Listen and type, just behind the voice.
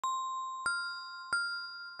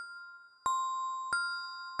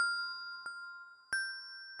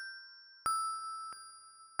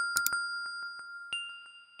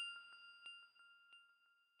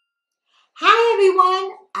everyone,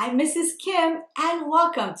 I'm Mrs. Kim and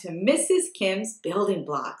welcome to Mrs. Kim's Building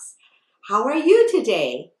Blocks. How are you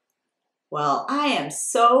today? Well, I am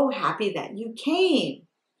so happy that you came.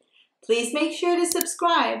 Please make sure to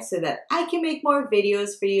subscribe so that I can make more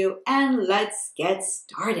videos for you, and let's get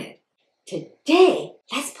started. Today,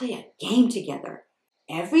 let's play a game together.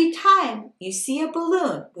 Every time you see a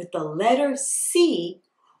balloon with the letter C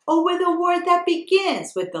or with a word that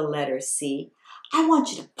begins with the letter C, I want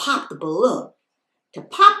you to pop the balloon. To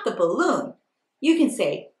pop the balloon, you can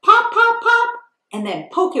say pop, pop, pop, and then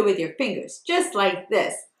poke it with your fingers, just like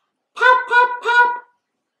this. Pop, pop, pop.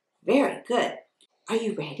 Very good. Are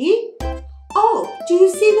you ready? Oh, do you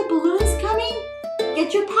see the balloons coming?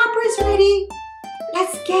 Get your poppers ready.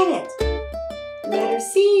 Let's get it. Letter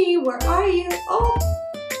C, where are you? Oh,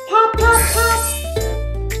 pop, pop,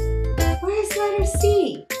 pop. Where's letter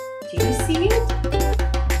C? Do you see it?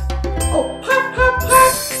 Oh, pop, pop,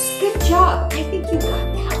 pop. Good job. I think you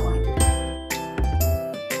got that one.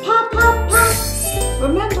 Pop, pop, pop.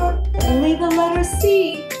 Remember, only the letter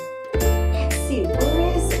C. Let's see,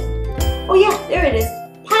 where is it? Oh yeah, there it is.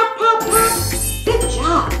 Pop, pop, pop. Good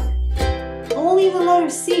job. Only the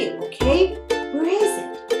letter C, okay? Where is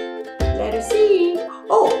it? Letter C.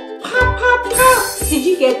 Oh, pop, pop, pop. Did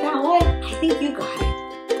you get that one? I think you got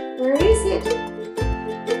it. Where is it?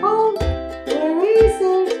 Oh, where is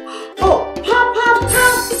it? Oh, pop, pop,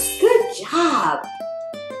 pop. Good job.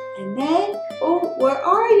 And then, oh, where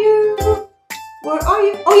are you? Where are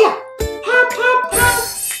you? Oh yeah, pop, pop, pop.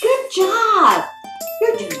 Good job.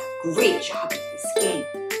 You're doing a great job in this game.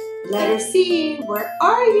 Letter C, where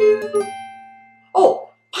are you? Oh,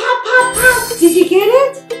 pop, pop, pop. Did you get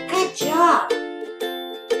it? Good job.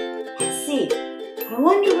 Let's see. I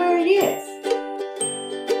wonder where it is.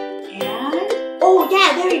 And, oh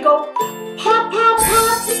yeah, there you go. Pop, pop,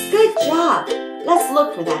 pop. Good job. Let's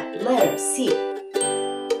look for that letter C.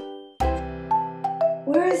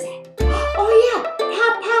 Where is it? Oh yeah,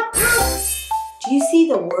 pop, pop, pop. Do you see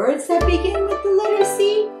the words that begin with the letter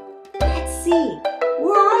C? Let's see.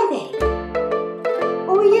 Where are they?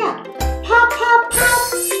 Oh yeah, pop, pop,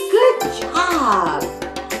 pop. Good job.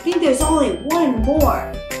 I think there's only one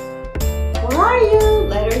more. Where are you?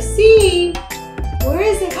 Letter C. Where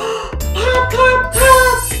is it? Pop, pop,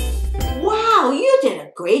 pop. Wow, you did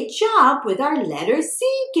a great job with our letter C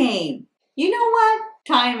game. You know what?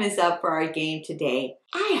 Time is up for our game today.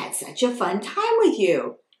 I had such a fun time with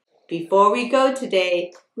you. Before we go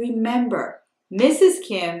today, remember, Mrs.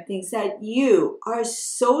 Kim thinks that you are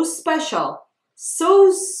so special,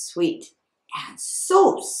 so sweet, and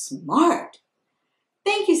so smart.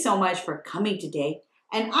 Thank you so much for coming today,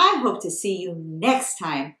 and I hope to see you next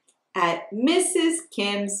time at Mrs.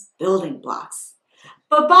 Kim's Building Blocks.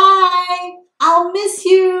 Bye-bye. I'll miss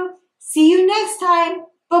you. See you next time.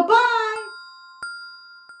 Bye-bye.